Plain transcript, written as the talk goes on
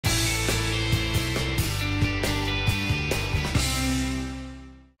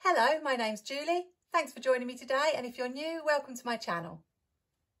Hello, my name's Julie. Thanks for joining me today, and if you're new, welcome to my channel.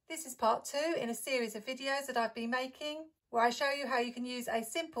 This is part 2 in a series of videos that I've been making where I show you how you can use a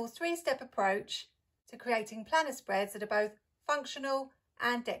simple 3-step approach to creating planner spreads that are both functional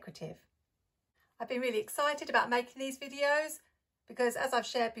and decorative. I've been really excited about making these videos because, as I've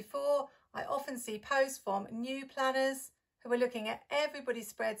shared before, I often see posts from new planners who are looking at everybody's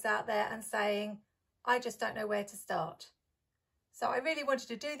spreads out there and saying, I just don't know where to start. So I really wanted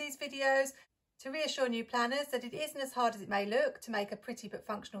to do these videos to reassure new planners that it isn't as hard as it may look to make a pretty but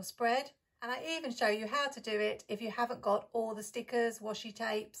functional spread. And I even show you how to do it if you haven't got all the stickers, washi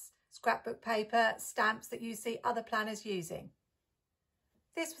tapes, scrapbook paper, stamps that you see other planners using.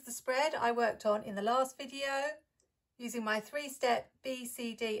 This was the spread I worked on in the last video using my 3-step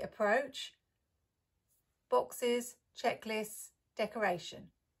BCD approach: boxes, checklists, decoration.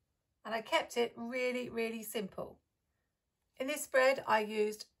 And I kept it really simple. In this spread I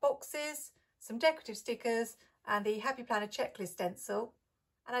used boxes, some decorative stickers and the Happy Planner checklist stencil,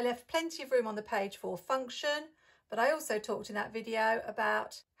 and I left plenty of room on the page for function. But I also talked in that video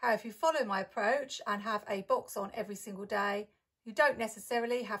about how if you follow my approach and have a box on every single day, you don't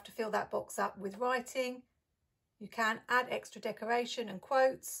necessarily have to fill that box up with writing. You can add extra decoration and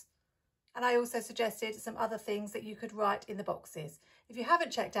quotes. And I also suggested some other things that you could write in the boxes. If you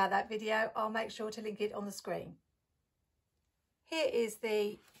haven't checked out that video, I'll make sure to link it on the screen. Here is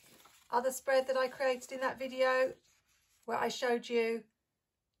the other spread that I created in that video where I showed you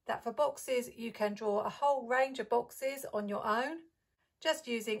that for boxes you can draw a whole range of boxes on your own just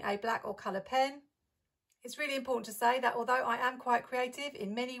using a black or colour pen. It's really important to say that although I am quite creative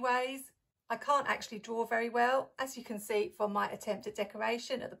in many ways, I can't actually draw very well, as you can see from my attempt at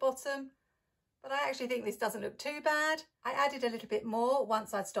decoration at the bottom. But I actually think this doesn't look too bad. I added a little bit more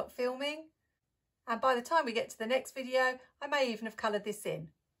once I'd stopped filming. And by the time we get to the next video, I may even have coloured this in.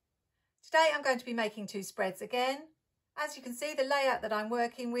 Today I'm going to be making 2 spreads again. As you can see, the layout that I'm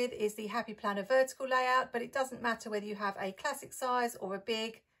working with is the Happy Planner vertical layout, but it doesn't matter whether you have a classic size or a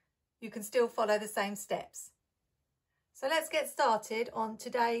big, you can still follow the same steps. So let's get started on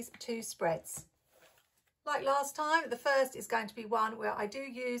today's 2 spreads. Like last time, the first is going to be one where I do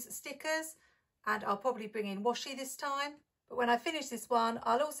use stickers, and I'll probably bring in washi this time. But when I finish this one,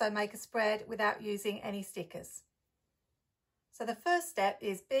 I'll also make a spread without using any stickers. So the first step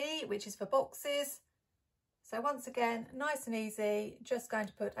is B, which is for boxes. So once again, nice and easy, just going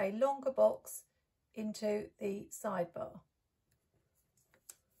to put a longer box into the sidebar.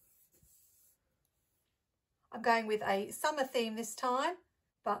 I'm going with a summer theme this time,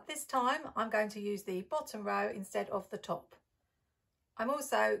 but this time I'm going to use the bottom row instead of the top. I'm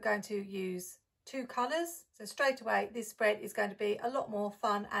also going to use 2 colours, so straight away this spread is going to be a lot more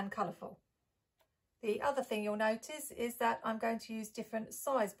fun and colourful. The other thing you'll notice is that I'm going to use different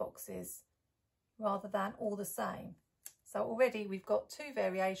size boxes rather than all the same. So already we've got 2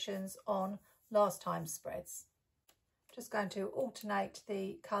 variations on last time's spreads. Just going to alternate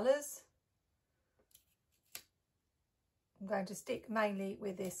the colours. I'm going to stick mainly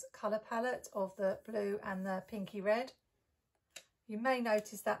with this colour palette of the blue and the pinky red. You may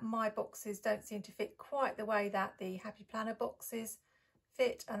notice that my boxes don't seem to fit quite the way that the Happy Planner boxes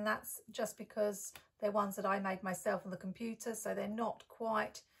fit, and that's just because they're ones that I made myself on the computer, so they're not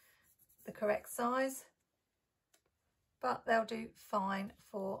quite the correct size, but they'll do fine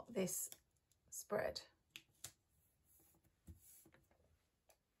for this spread.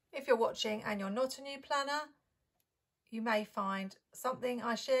 If you're watching and you're not a new planner, you may find something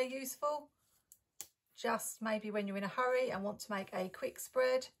I share useful, just maybe when you're in a hurry and want to make a quick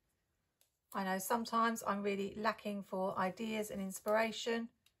spread. I know sometimes I'm really lacking for ideas and inspiration,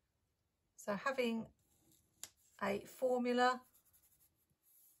 so having a formula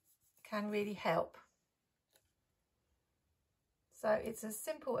can really help. So it's as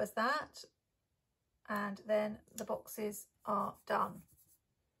simple as that, and then the boxes are done.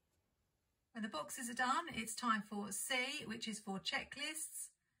 When the boxes are done, it's time for C, which is for checklists.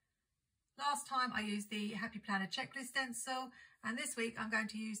 Last time I used the Happy Planner checklist stencil, and this week I'm going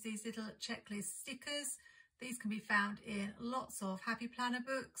to use these little checklist stickers. These can be found in lots of Happy Planner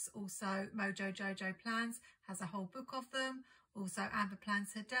books. Also Mojo Jojo Plans has a whole book of them. Also Amber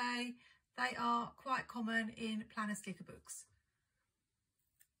Plans Her Day. They are quite common in planner sticker books.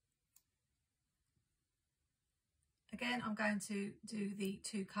 Again, I'm going to do the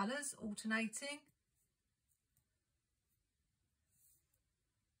 2 colours alternating.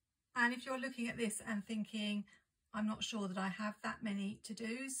 And if you're looking at this and thinking, I'm not sure that I have that many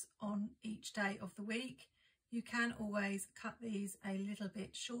to-dos on each day of the week, you can always cut these a little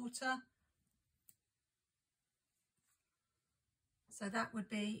bit shorter So that would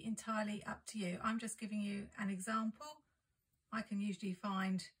be entirely up to you. I'm just giving you an example. I can usually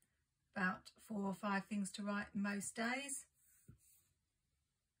find about 4 or 5 things to write most days.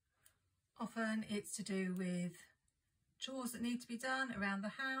 Often it's to do with chores that need to be done around the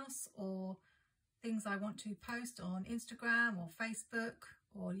house, or things I want to post on Instagram or Facebook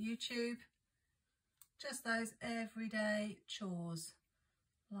or YouTube. Just those everyday chores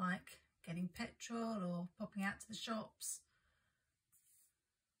like getting petrol or popping out to the shops.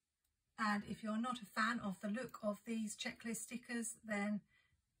 And if you're not a fan of the look of these checklist stickers, then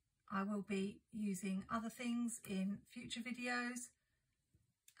I will be using other things in future videos.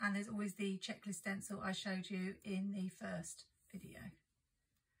 And there's always the checklist stencil I showed you in the first video.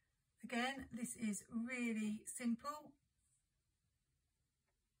 Again, this is really simple,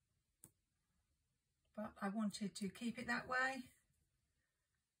 but I wanted to keep it that way.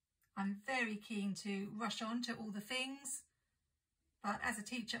 I'm very keen to rush on to all the things, but as a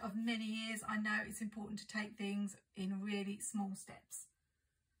teacher of many years, I know it's important to take things in really small steps.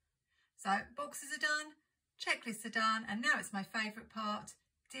 So boxes are done, checklists are done, and now it's my favourite part.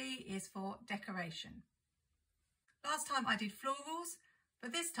 D is for decoration. Last time I did florals,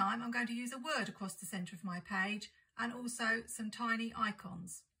 but this time I'm going to use a word across the centre of my page and also some tiny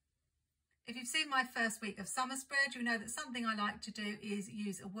icons. If you've seen my first week of summer spread, you know that something I like to do is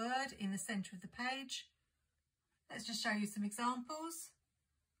use a word in the centre of the page. Let's just show you some examples.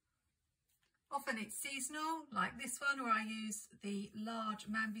 Often it's seasonal, like this one where I use the large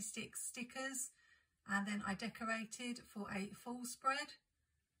Mambi Stick stickers and then I decorated for a fall spread.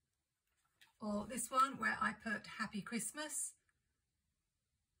 Or this one where I put Happy Christmas.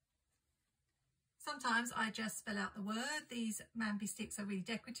 Sometimes I just spell out the word. These Mambi sticks are really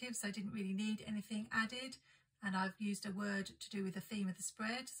decorative, so I didn't really need anything added. And I've used a word to do with the theme of the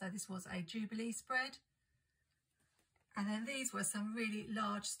spread. So this was a Jubilee spread. And then these were some really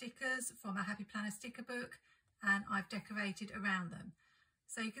large stickers from a Happy Planner sticker book, and I've decorated around them.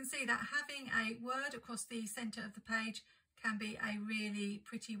 So you can see that having a word across the centre of the page can be a really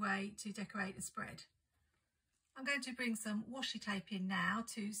pretty way to decorate a spread. I'm going to bring some washi tape in now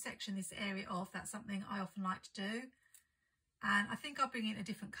to section this area off. That's something I often like to do. And I think I'll bring in a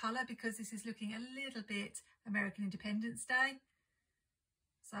different colour because this is looking a little bit American Independence Day.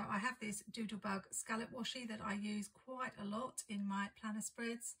 So I have this Doodlebug scallop washi that I use quite a lot in my planner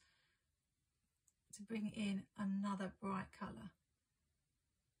spreads to bring in another bright colour.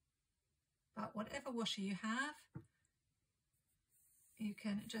 But whatever washi you have, you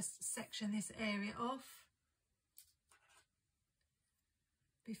can just section this area off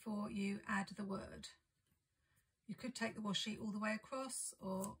before you add the word. You could take the washi all the way across,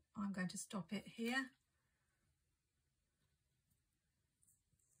 or I'm going to stop it here.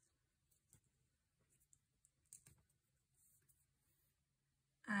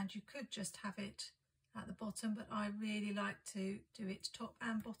 And you could just have it at the bottom, but I really like to do it top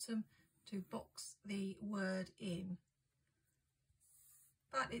and bottom to box the word in.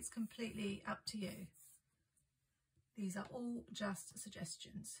 But it's completely up to you. These are all just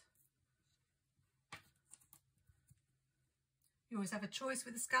suggestions. You always have a choice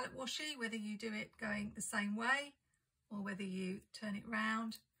with the scallop washi, whether you do it going the same way or whether you turn it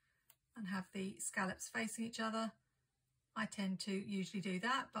round and have the scallops facing each other. I tend to usually do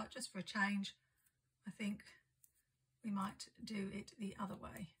that, but just for a change, I think we might do it the other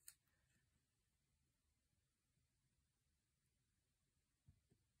way.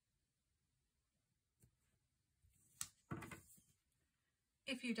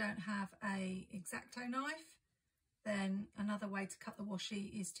 If you don't have a X-Acto knife, then another way to cut the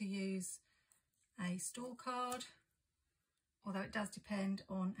washi is to use a store card, although it does depend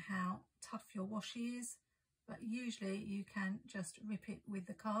on how tough your washi is, but usually you can just rip it with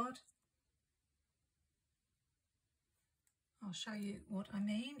the card. I'll show you what I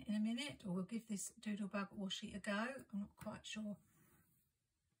mean in a minute, or we'll give this Doodlebug washi a go. I'm not quite sure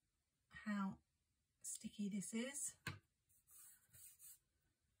how sticky this is.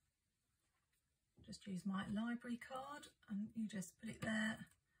 Just use my library card and you just put it there,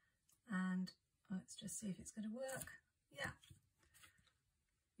 and let's just see if it's going to work. Yeah,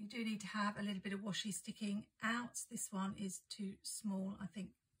 you do need to have a little bit of washi sticking out. This one is too small. I think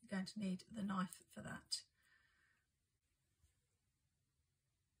you're going to need the knife for that.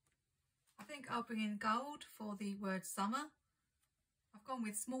 I think I'll bring in gold for the word summer. I've gone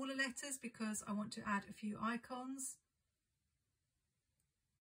with smaller letters because I want to add a few icons.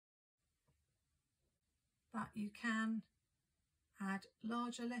 But you can add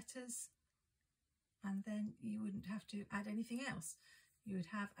larger letters and then you wouldn't have to add anything else. You would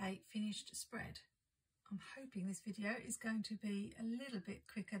have a finished spread. I'm hoping this video is going to be a little bit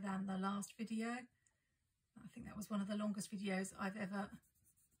quicker than the last video. I think that was one of the longest videos I've ever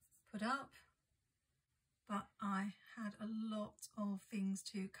put up, but I had a lot of things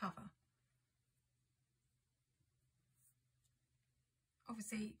to cover.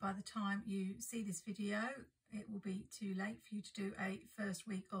 Obviously, by the time you see this video, it will be too late for you to do a first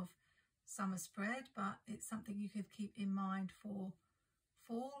week of summer spread, but it's something you could keep in mind for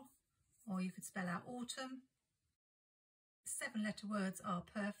fall, or you could spell out autumn. 7-letter words are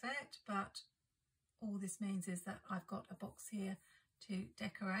perfect, but all this means is that I've got a box here to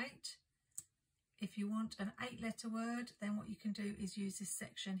decorate. If you want an 8-letter word, then what you can do is use this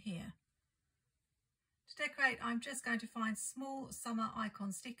section here. To decorate, I'm just going to find small summer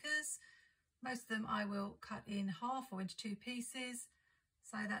icon stickers. Most of them I will cut in half or into 2 pieces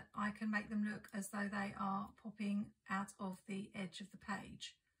so that I can make them look as though they are popping out of the edge of the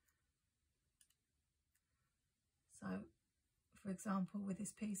page. So, for example, with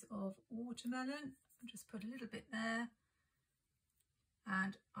this piece of watermelon, I'll just put a little bit there.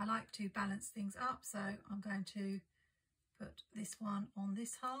 And I like to balance things up, so I'm going to put this one on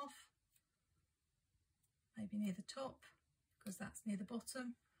this half, maybe near the top, because that's near the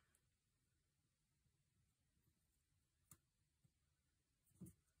bottom.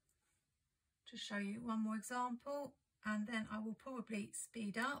 To show you one more example, and then I will probably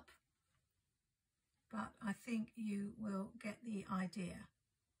speed up, but I think you will get the idea.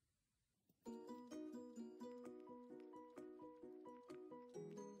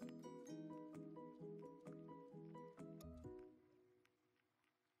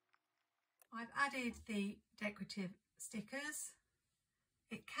 I've added the decorative stickers.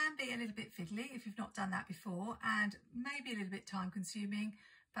 It can be a little bit fiddly if you've not done that before, and maybe a little bit time consuming,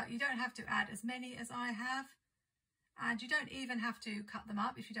 but you don't have to add as many as I have, and you don't even have to cut them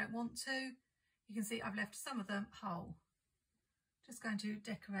up if you don't want to. You can see I've left some of them whole. Just going to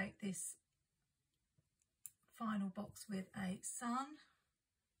decorate this final box with a sun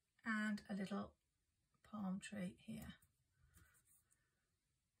and a little palm tree here.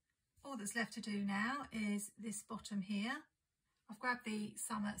 All that's left to do now is this bottom here. I've grabbed the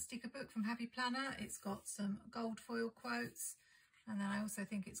summer sticker book from Happy Planner. It's got some gold foil quotes, and then I also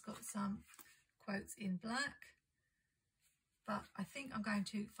think it's got some quotes in black. But I think I'm going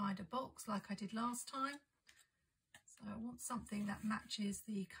to find a box like I did last time. So I want something that matches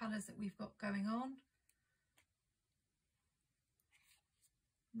the colours that we've got going on.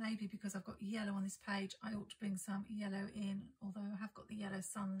 Maybe because I've got yellow on this page, I ought to bring some yellow in, although I have got the yellow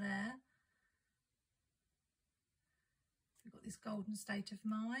sun there. We've got this golden state of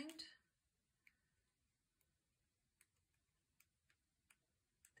mind.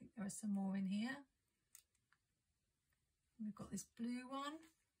 I think there are some more in here. And we've got this blue one.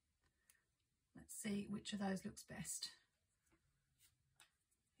 Let's see which of those looks best.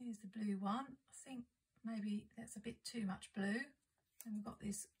 Here's the blue one. I think maybe that's a bit too much blue. And we've got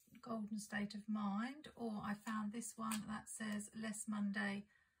this golden state of mind, or I found this one that says less Monday,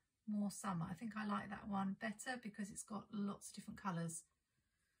 more summer. I think I like that one better because it's got lots of different colours.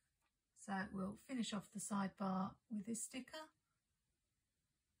 So we'll finish off the sidebar with this sticker.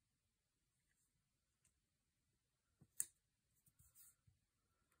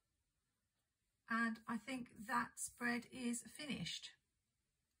 And I think that spread is finished.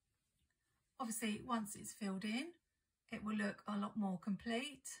 Obviously, once it's filled in, it will look a lot more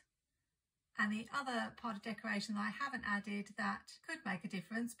complete. And the other part of decoration that I haven't added that could make a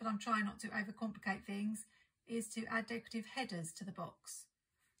difference, but I'm trying not to overcomplicate things, is to add decorative headers to the box.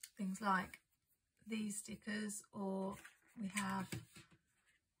 Things like these stickers, or we have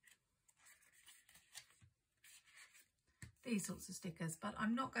these sorts of stickers, but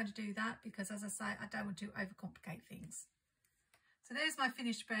I'm not going to do that because, as I say, I don't want to overcomplicate things. So there's my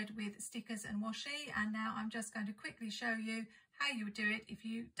finished spread with stickers and washi, and now I'm just going to quickly show you how you would do it if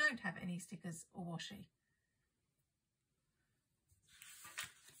you don't have any stickers or washi.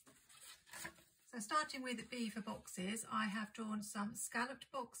 So starting with B for boxes, I have drawn some scalloped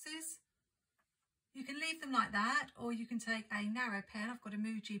boxes. You can leave them like that, or you can take a narrow pen. I've got a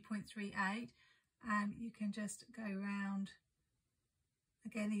Mojo 0.38, and you can just go around.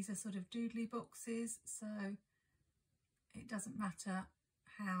 Again, these are sort of doodly boxes, so it doesn't matter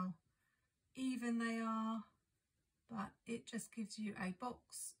how even they are, but it just gives you a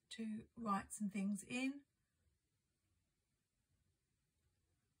box to write some things in.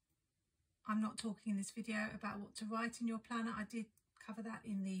 I'm not talking in this video about what to write in your planner. I did cover that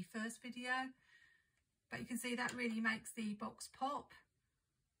in the first video, but you can see that really makes the box pop.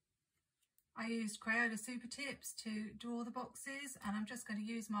 I used Crayola Super Tips to draw the boxes, and I'm just going to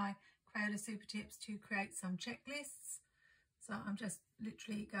use my Crayola Super Tips to create some checklists. So I'm just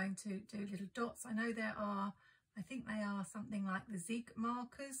literally going to do little dots. I know there are, I think they are something like the zig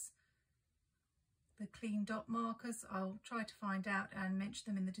markers, the clean dot markers. I'll try to find out and mention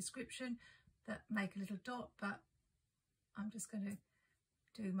them in the description, that make a little dot, but I'm just going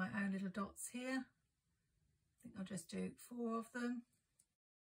to do my own little dots here. I think I'll just do 4 of them.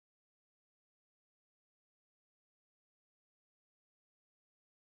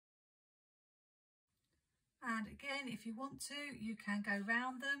 And again, if you want to, you can go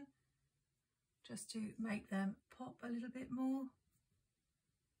round them just to make them pop a little bit more.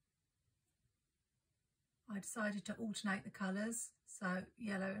 I decided to alternate the colours, so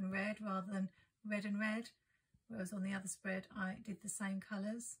yellow and red rather than red and red, whereas on the other spread I did the same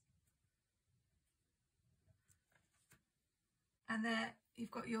colours. And there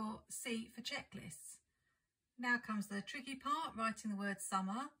you've got your C for checklists. Now comes the tricky part, writing the word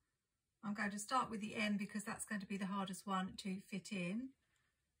summer. I'm going to start with the M because that's going to be the hardest one to fit in.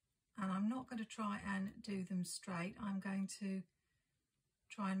 And I'm not going to try and do them straight. I'm going to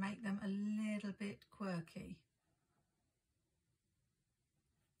try and make them a little bit quirky.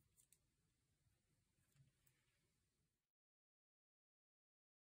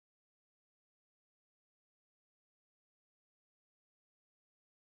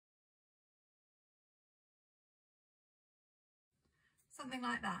 Something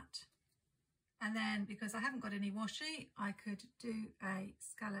like that. And then, because I haven't got any washi, I could do a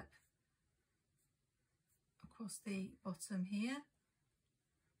scallop across the bottom here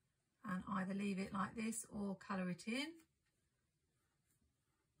and either leave it like this or colour it in.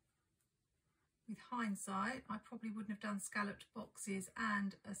 With hindsight, I probably wouldn't have done scalloped boxes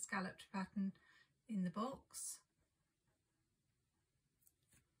and a scalloped pattern in the box.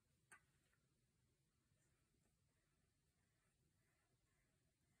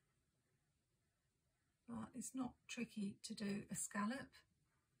 But it's not tricky to do a scallop.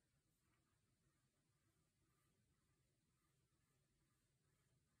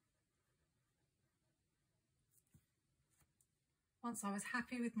 Once I was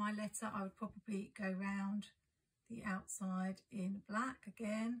happy with my letter, I would probably go round the outside in black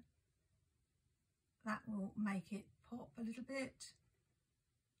again. That will make it pop a little bit.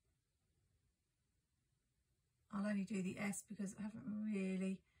 I'll only do the S because I haven't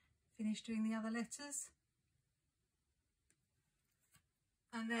really finished doing the other letters.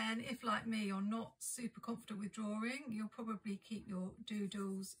 And then if, like me, you're not super confident with drawing, you'll probably keep your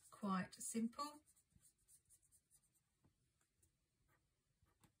doodles quite simple.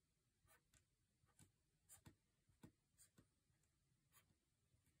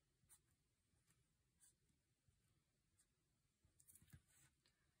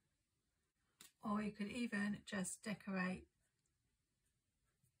 Or you could even just decorate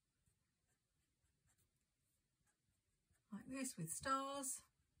like this with stars,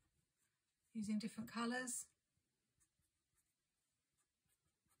 using different colours.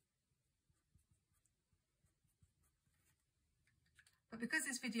 But because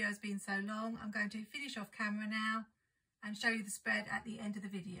this video has been so long, I'm going to finish off camera now and show you the spread at the end of the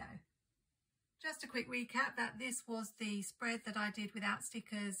video. Just a quick recap that this was the spread that I did without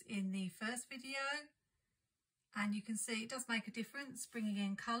stickers in the first video. And you can see it does make a difference bringing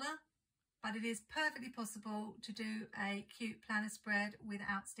in colour, but it is perfectly possible to do a cute planner spread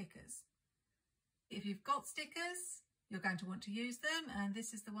without stickers. If you've got stickers, you're going to want to use them, and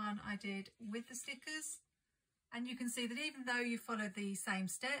this is the one I did with the stickers. And you can see that even though you followed the same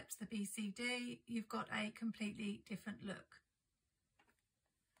steps, the BCD, you've got a completely different look.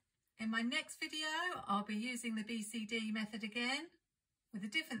 In my next video, I'll be using the BCD method again with a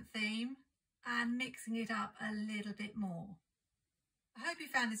different theme and mixing it up a little bit more. I hope you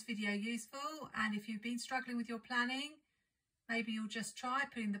found this video useful, and if you've been struggling with your planning, maybe you'll just try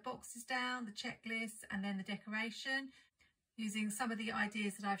putting the boxes down, the checklist, and then the decoration, using some of the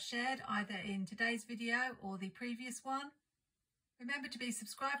ideas that I've shared either in today's video or the previous one. Remember to be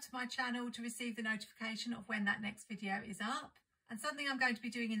subscribed to my channel to receive the notification of when that next video is up. And something I'm going to be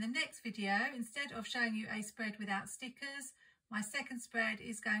doing in the next video, instead of showing you a spread without stickers, my second spread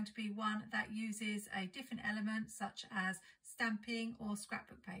is going to be one that uses a different element such as stamping or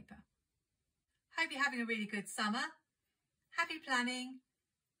scrapbook paper. Hope you're having a really good summer. Happy planning,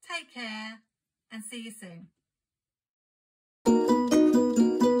 take care, and see you soon.